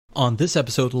On this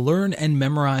episode, learn and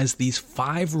memorize these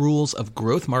 5 rules of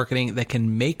growth marketing that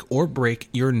can make or break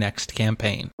your next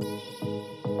campaign.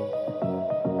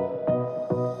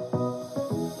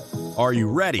 Are you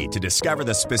ready to discover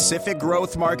the specific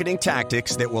growth marketing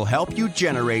tactics that will help you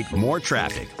generate more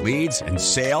traffic, leads, and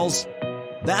sales?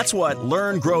 That's what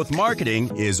Learn Growth Marketing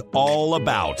is all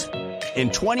about. In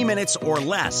 20 minutes or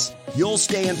less, you'll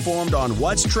stay informed on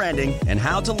what's trending and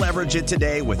how to leverage it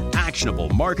today with actionable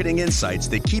marketing insights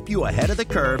that keep you ahead of the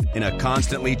curve in a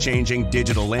constantly changing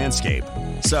digital landscape.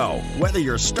 So, whether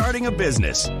you're starting a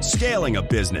business, scaling a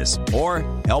business, or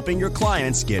helping your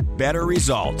clients get better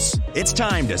results, it's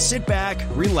time to sit back,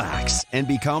 relax, and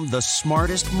become the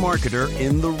smartest marketer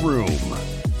in the room.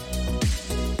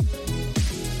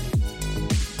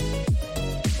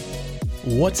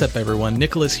 What's up, everyone?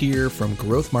 Nicholas here from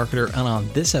Growth Marketer, and on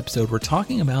this episode, we're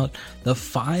talking about the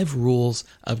 5 rules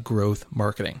of growth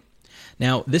marketing.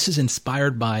 Now, this is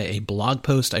inspired by a blog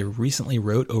post I recently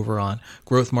wrote over on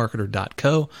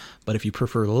growthmarketer.co, but if you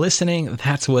prefer listening,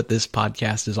 that's what this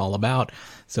podcast is all about.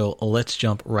 So let's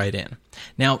jump right in.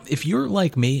 Now, if you're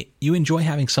like me, you enjoy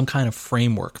having some kind of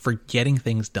framework for getting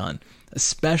things done,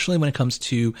 especially when it comes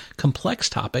to complex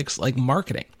topics like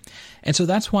marketing. And so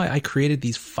that's why I created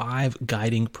these 5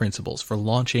 guiding principles for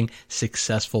launching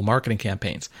successful marketing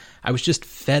campaigns. I was just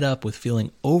fed up with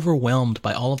feeling overwhelmed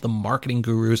by all of the marketing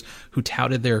gurus who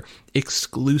touted their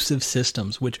exclusive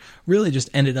systems, which really just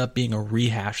ended up being a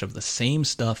rehash of the same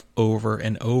stuff over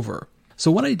and over. So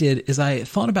what I did is I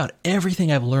thought about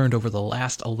everything I've learned over the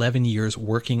last 11 years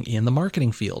working in the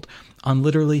marketing field on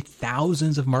literally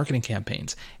thousands of marketing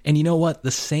campaigns. And you know what?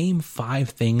 The same 5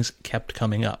 things kept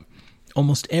coming up.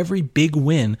 Almost every big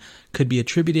win could be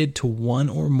attributed to one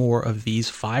or more of these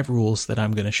 5 rules that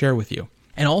I'm going to share with you.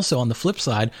 And also on the flip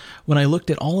side, when I looked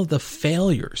at all of the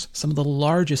failures, some of the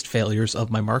largest failures of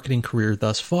my marketing career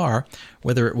thus far,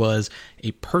 whether it was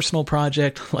a personal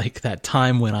project like that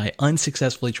time when I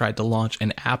unsuccessfully tried to launch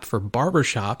an app for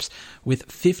barbershops with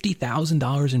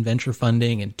 $50,000 in venture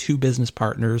funding and 2 business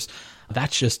partners,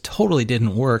 that just totally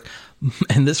didn't work.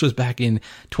 And this was back in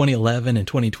 2011 and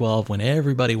 2012 when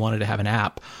everybody wanted to have an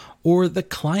app. Or the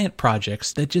client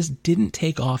projects that just didn't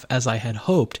take off as I had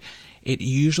hoped. It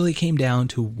usually came down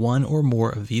to one or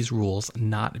more of these rules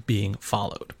not being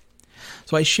followed.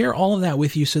 So I share all of that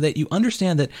with you so that you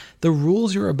understand that the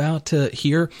rules you're about to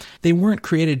hear, they weren't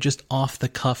created just off the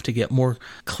cuff to get more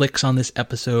clicks on this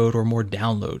episode or more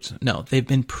downloads. No, they've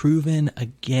been proven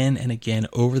again and again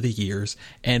over the years.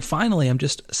 And finally, I'm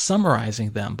just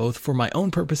summarizing them both for my own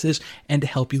purposes and to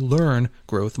help you learn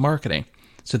growth marketing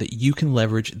so that you can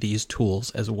leverage these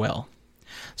tools as well.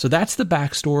 So that's the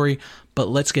backstory, but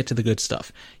let's get to the good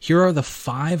stuff. Here are the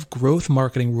 5 growth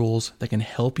marketing rules that can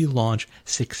help you launch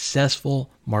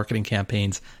successful marketing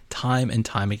campaigns time and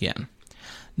time again.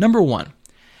 Number 1,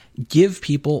 give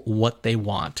people what they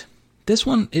want. This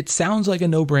one, it sounds like a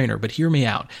no-brainer, but hear me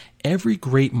out. Every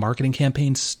great marketing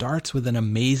campaign starts with an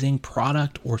amazing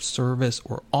product or service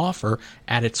or offer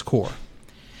at its core.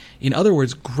 In other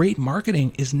words, great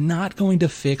marketing is not going to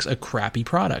fix a crappy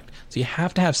product. So you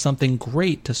have to have something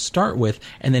great to start with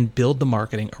and then build the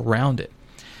marketing around it.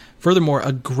 Furthermore,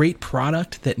 a great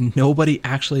product that nobody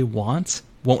actually wants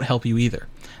won't help you either.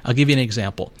 I'll give you an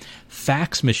example.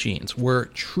 Fax machines were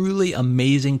truly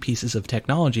amazing pieces of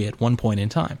technology at one point in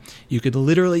time. You could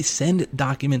literally send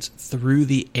documents through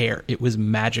the air. It was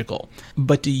magical.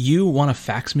 But do you want a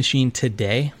fax machine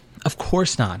today? Of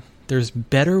course not. There's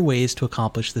better ways to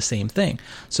accomplish the same thing.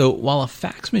 So while a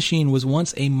fax machine was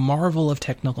once a marvel of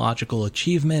technological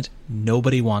achievement,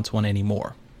 nobody wants one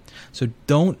anymore. So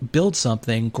don't build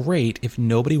something great if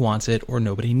nobody wants it or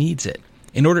nobody needs it.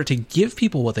 In order to give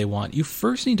people what they want, you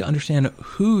first need to understand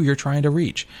who you're trying to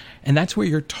reach. And that's where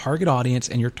your target audience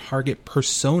and your target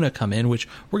persona come in, which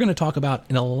we're going to talk about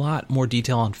in a lot more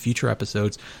detail on future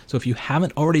episodes. So if you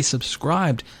haven't already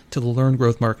subscribed to the Learn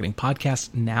Growth Marketing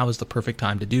podcast, now is the perfect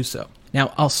time to do so.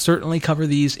 Now, I'll certainly cover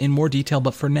these in more detail,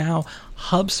 but for now,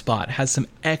 HubSpot has some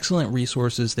excellent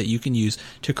resources that you can use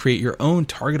to create your own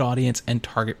target audience and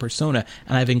target persona.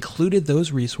 And I've included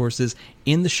those resources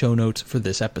in the show notes for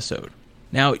this episode.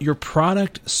 Now, your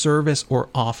product, service, or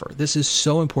offer. This is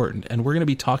so important, and we're going to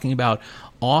be talking about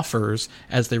offers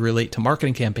as they relate to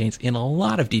marketing campaigns in a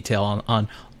lot of detail on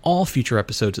all future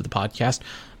episodes of the podcast.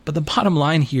 But the bottom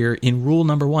line here in rule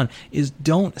number 1 is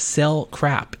don't sell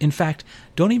crap. In fact,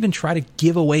 don't even try to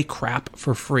give away crap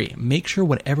for free. Make sure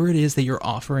whatever it is that you're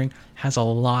offering has a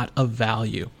lot of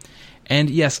value. And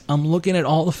yes, I'm looking at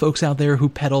all the folks out there who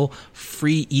peddle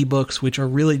free ebooks, which are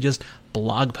really just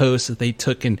blog posts that they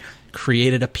took and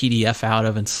created a PDF out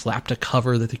of and slapped a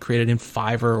cover that they created in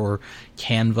Fiverr or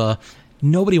Canva.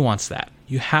 Nobody wants that.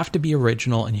 You have to be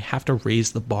original and you have to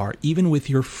raise the bar, even with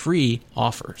your free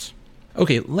offers.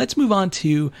 Okay, let's move on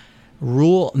to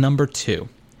rule number 2.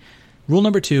 Rule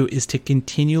number 2 is to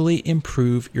continually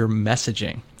improve your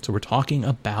messaging. So we're talking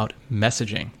about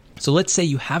messaging. So let's say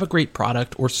you have a great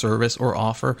product or service or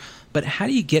offer, but how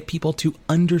do you get people to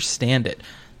understand it?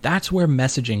 That's where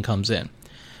messaging comes in.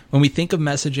 When we think of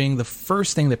messaging, the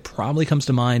first thing that probably comes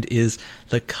to mind is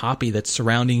the copy that's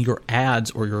surrounding your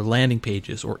ads or your landing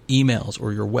pages or emails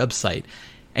or your website.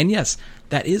 And yes,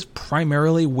 that is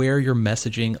primarily where your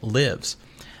messaging lives.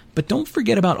 But don't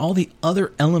forget about all the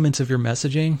other elements of your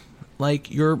messaging,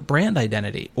 like your brand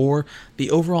identity or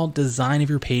the overall design of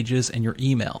your pages and your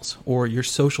emails or your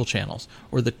social channels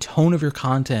or the tone of your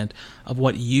content of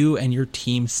what you and your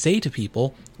team say to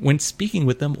people when speaking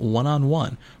with them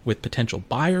one-on-one with potential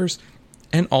buyers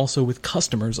and also with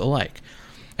customers alike.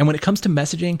 And when it comes to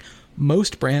messaging,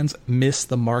 most brands miss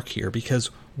the mark here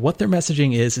because what their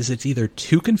messaging is it's either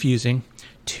too confusing,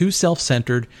 too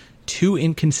self-centered, too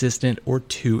inconsistent, or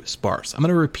too sparse. I'm going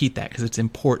to repeat that because it's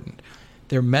important.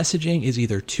 Their messaging is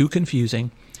either too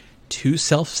confusing, too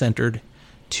self-centered,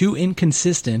 too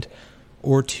inconsistent,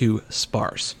 or too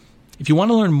sparse. If you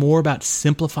want to learn more about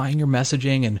simplifying your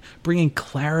messaging and bringing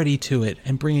clarity to it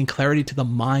and bringing clarity to the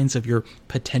minds of your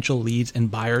potential leads and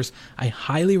buyers, I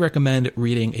highly recommend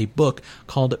reading a book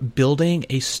called Building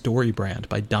a Story Brand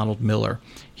by Donald Miller.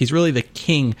 He's really the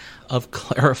king of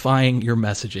clarifying your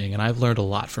messaging, and I've learned a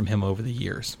lot from him over the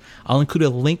years. I'll include a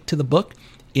link to the book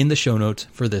in the show notes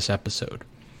for this episode.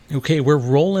 Okay, we're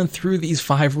rolling through these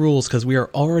 5 rules because we are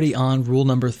already on rule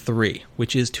number 3,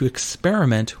 which is to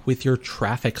experiment with your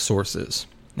traffic sources.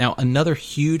 Now, another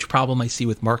huge problem I see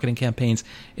with marketing campaigns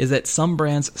is that some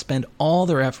brands spend all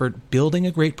their effort building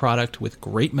a great product with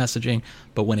great messaging,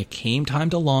 but when it came time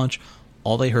to launch,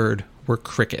 all they heard were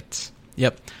crickets.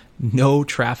 Yep, no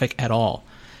traffic at all.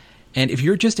 And if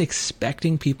you're just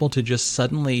expecting people to just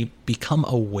suddenly become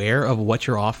aware of what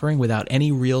you're offering without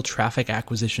any real traffic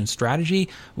acquisition strategy,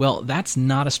 well, that's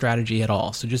not a strategy at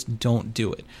all. So just don't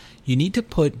do it. You need to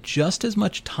put just as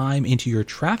much time into your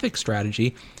traffic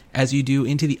strategy as you do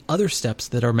into the other steps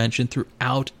that are mentioned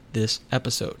throughout this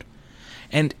episode.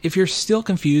 And if you're still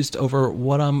confused over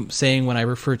what I'm saying when I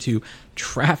refer to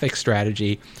traffic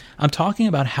strategy, I'm talking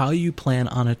about how you plan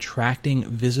on attracting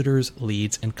visitors,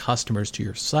 leads, and customers to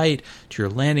your site, to your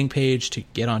landing page, to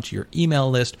get onto your email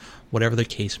list, whatever the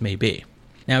case may be.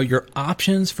 Now, your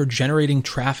options for generating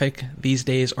traffic these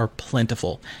days are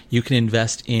plentiful. You can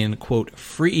invest in, quote,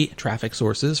 free traffic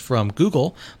sources from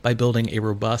Google by building a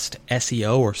robust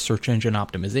SEO or search engine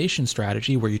optimization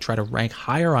strategy where you try to rank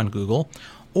higher on Google.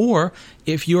 Or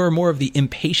if you're more of the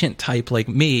impatient type like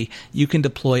me, you can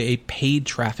deploy a paid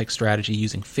traffic strategy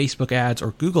using Facebook ads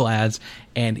or Google ads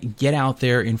and get out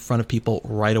there in front of people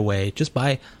right away just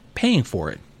by paying for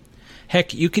it.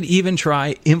 Heck, you could even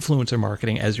try influencer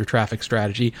marketing as your traffic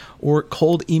strategy, or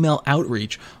cold email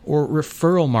outreach, or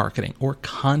referral marketing, or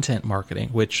content marketing,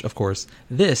 which, of course,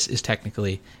 this is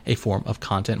technically a form of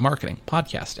content marketing,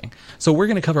 podcasting. So we're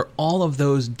going to cover all of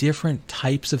those different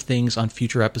types of things on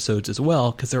future episodes as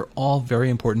well, because they're all very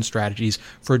important strategies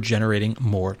for generating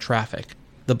more traffic.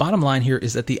 The bottom line here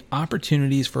is that the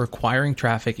opportunities for acquiring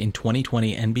traffic in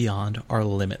 2020 and beyond are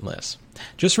limitless.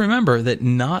 Just remember that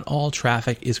not all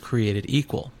traffic is created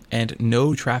equal, and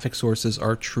no traffic sources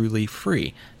are truly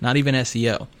free, not even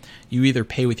SEO. You either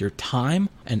pay with your time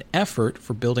and effort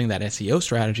for building that SEO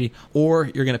strategy, or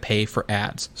you're going to pay for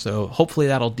ads. So hopefully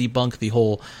that'll debunk the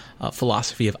whole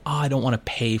philosophy of, I don't want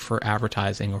to pay for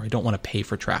advertising, or I don't want to pay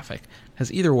for traffic.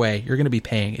 Because either way, you're going to be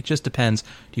paying. It just depends. Do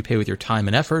you pay with your time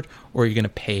and effort, or are you going to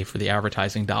pay for the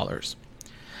advertising dollars?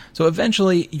 So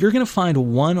eventually, you're going to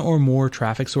find one or more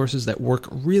traffic sources that work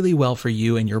really well for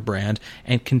you and your brand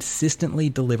and consistently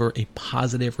deliver a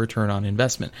positive return on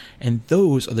investment. And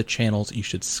those are the channels you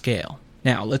should scale.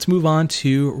 Now, let's move on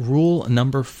to rule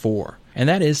number 4, and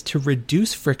that is to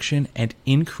reduce friction and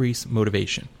increase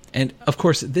motivation. And of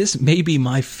course, this may be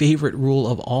my favorite rule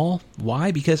of all.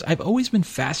 Why? Because I've always been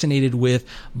fascinated with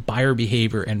buyer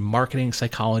behavior and marketing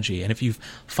psychology. And if you've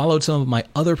followed some of my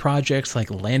other projects like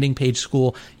Landing Page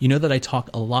School, you know that I talk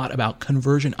a lot about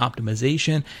conversion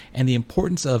optimization and the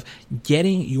importance of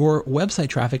getting your website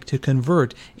traffic to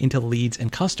convert into leads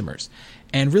and customers.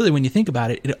 And really, when you think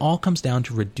about it, it all comes down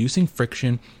to reducing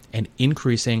friction and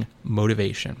increasing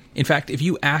motivation. In fact, if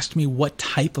you asked me what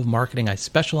type of marketing I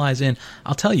specialize in,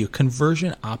 I'll tell you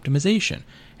conversion optimization.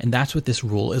 And that's what this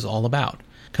rule is all about.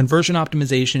 Conversion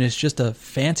optimization is just a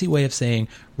fancy way of saying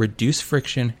reduce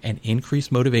friction and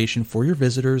increase motivation for your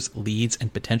visitors, leads,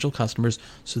 and potential customers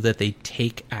so that they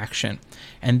take action.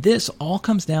 And this all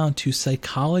comes down to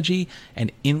psychology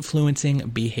and influencing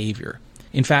behavior.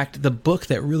 In fact, the book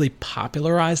that really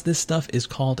popularized this stuff is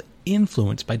called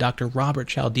Influence by Dr. Robert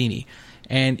Cialdini.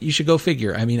 And you should go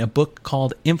figure. I mean, a book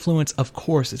called Influence, of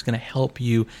course, is going to help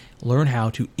you learn how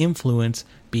to influence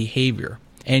behavior.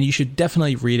 And you should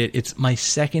definitely read it. It's my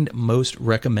second most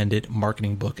recommended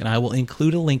marketing book, and I will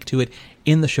include a link to it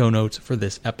in the show notes for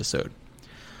this episode.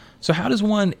 So how does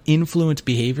one influence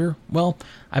behavior? Well,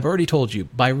 I've already told you,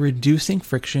 by reducing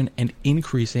friction and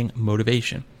increasing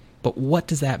motivation. But what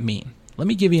does that mean? Let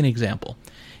me give you an example.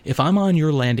 If I'm on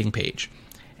your landing page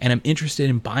and I'm interested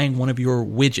in buying one of your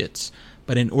widgets,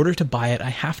 but in order to buy it, I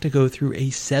have to go through a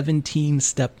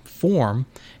 17-step form,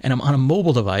 and I'm on a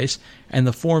mobile device, and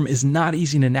the form is not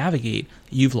easy to navigate,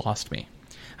 you've lost me.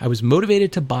 I was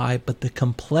motivated to buy, but the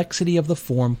complexity of the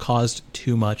form caused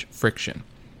too much friction.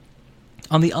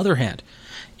 On the other hand,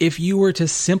 if you were to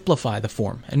simplify the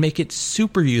form and make it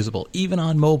super usable, even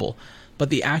on mobile, but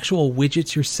the actual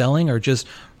widgets you're selling are just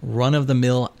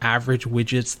run-of-the-mill average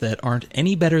widgets that aren't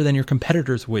any better than your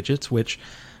competitors' widgets, which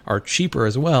are cheaper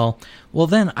as well, well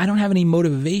then I don't have any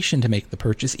motivation to make the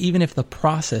purchase, even if the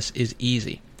process is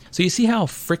easy. So you see how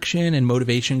friction and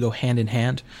motivation go hand in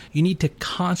hand? You need to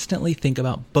constantly think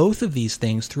about both of these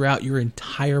things throughout your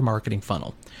entire marketing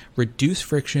funnel. Reduce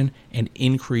friction and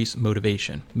increase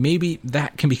motivation. Maybe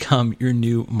that can become your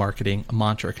new marketing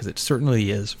mantra, because it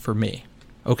certainly is for me.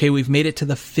 Okay, we've made it to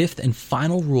the fifth and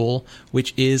final rule,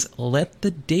 which is let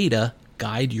the data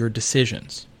guide your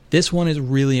decisions. This one is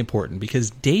really important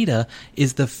because data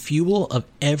is the fuel of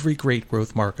every great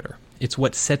growth marketer. It's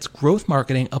what sets growth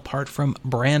marketing apart from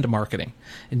brand marketing.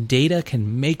 Data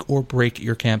can make or break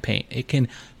your campaign. It can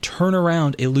turn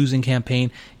around a losing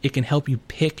campaign. It can help you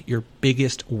pick your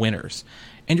biggest winners.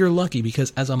 And you're lucky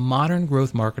because as a modern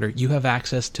growth marketer, you have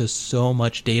access to so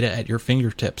much data at your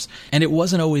fingertips. And it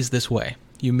wasn't always this way.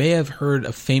 You may have heard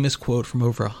a famous quote from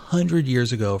over 100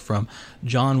 years ago from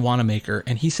John Wanamaker,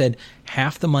 and he said,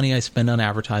 "Half the money I spend on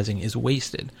advertising is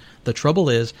wasted. The trouble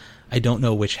is, I don't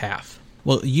know which half."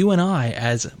 Well, you and I,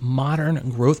 as modern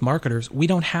growth marketers, we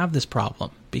don't have this problem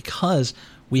because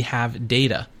we have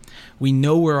data. We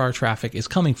know where our traffic is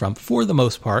coming from for the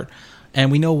most part, and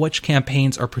we know which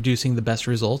campaigns are producing the best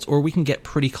results, or we can get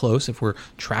pretty close if we're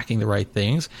tracking the right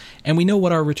things. And we know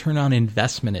what our return on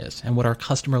investment is and what our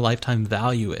customer lifetime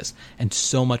value is, and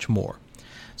so much more.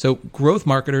 So growth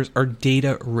marketers are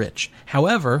data rich.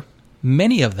 However,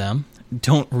 many of them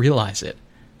don't realize it.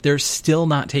 They're still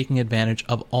not taking advantage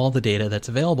of all the data that's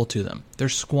available to them. They're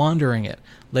squandering it,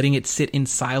 letting it sit in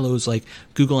silos like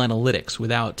Google Analytics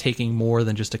without taking more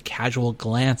than just a casual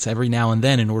glance every now and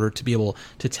then in order to be able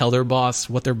to tell their boss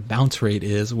what their bounce rate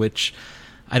is, which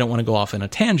I don't want to go off in a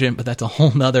tangent, but that's a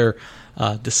whole nother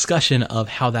discussion of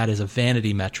how that is a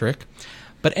vanity metric.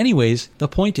 But anyways, the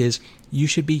point is you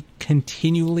should be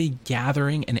continually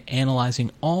gathering and analyzing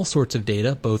all sorts of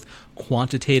data, both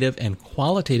quantitative and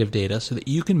qualitative data, so that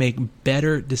you can make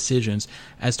better decisions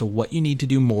as to what you need to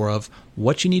do more of,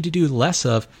 what you need to do less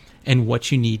of, and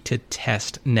what you need to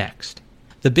test next.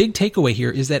 The big takeaway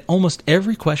here is that almost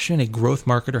every question a growth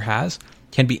marketer has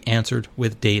can be answered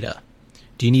with data.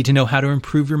 Do you need to know how to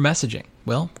improve your messaging?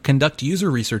 Well, conduct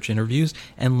user research interviews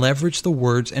and leverage the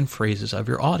words and phrases of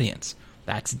your audience.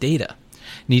 That's data.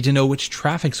 Need to know which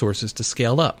traffic sources to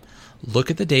scale up. Look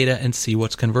at the data and see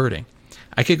what's converting.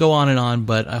 I could go on,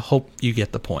 but I hope you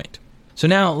get the point. So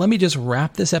now let me just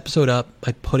wrap this episode up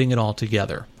by putting it all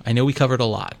together. I know we covered a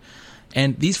lot.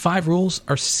 And these 5 rules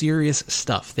are serious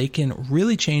stuff. They can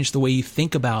really change the way you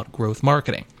think about growth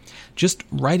marketing. Just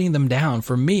writing them down,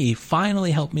 for me,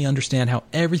 finally helped me understand how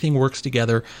everything works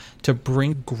together to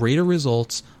bring greater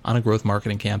results on a growth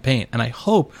marketing campaign. And I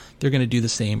hope they're going to do the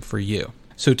same for you.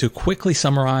 So to quickly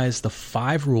summarize the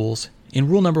 5 rules, in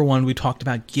rule number 1, we talked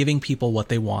about giving people what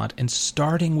they want and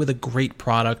starting with a great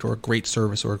product or a great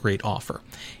service or a great offer.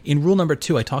 In rule number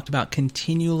 2, I talked about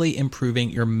continually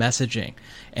improving your messaging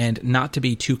and not to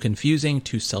be too confusing,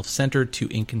 too self-centered, too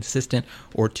inconsistent,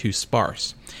 or too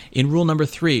sparse. In rule number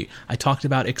 3, I talked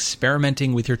about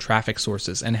experimenting with your traffic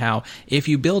sources and how if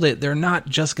you build it, they're not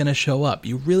just going to show up.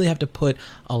 You really have to put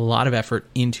a lot of effort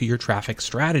into your traffic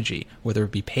strategy, whether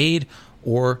it be paid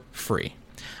or free.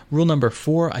 Rule number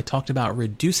 4, I talked about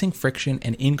reducing friction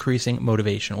and increasing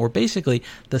motivation, or basically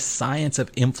the science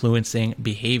of influencing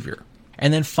behavior.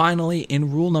 And then finally,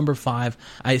 in rule number 5,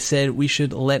 I said we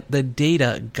should let the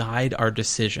data guide our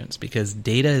decisions because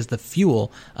data is the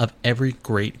fuel of every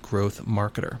great growth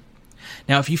marketer.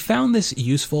 Now, if you found this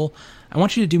useful, I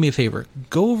want you to do me a favor.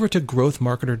 Go over to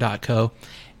growthmarketer.co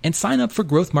and sign up for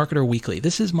Growth Marketer Weekly.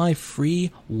 This is my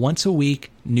free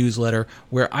once-a-week newsletter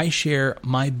where I share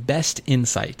my best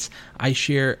insights. I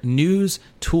share news,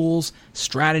 tools,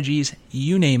 strategies,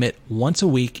 you name it, once a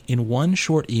week in one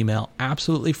short email,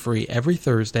 absolutely free every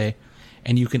Thursday.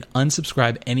 And you can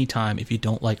unsubscribe anytime if you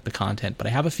don't like the content. But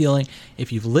I have a feeling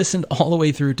if you've listened all the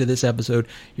way through to this episode,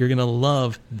 you're going to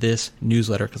love this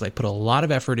newsletter because I put a lot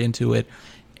of effort into it.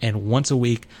 And once a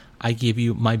week, I give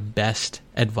you my best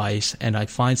advice, and I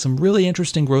find some really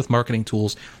interesting growth marketing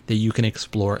tools that you can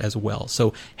explore as well.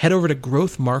 So head over to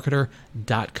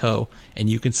growthmarketer.co, and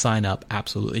you can sign up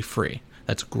absolutely free.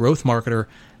 That's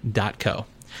growthmarketer.co.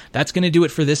 That's going to do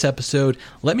it for this episode.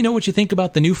 Let me know what you think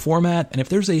about the new format, and if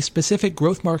there's a specific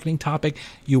growth marketing topic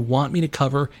you want me to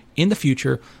cover in the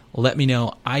future, let me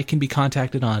know. I can be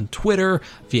contacted on Twitter,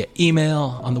 via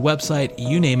email, on the website,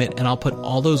 you name it, and I'll put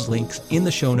all those links in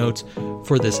the show notes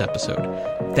for this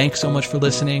episode. Thanks so much for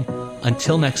listening.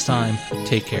 Until next time,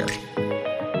 take care.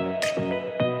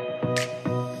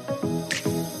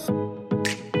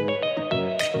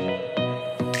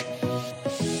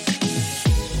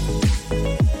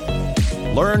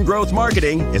 Learn Growth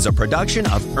Marketing is a production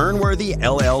of Earnworthy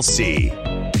LLC.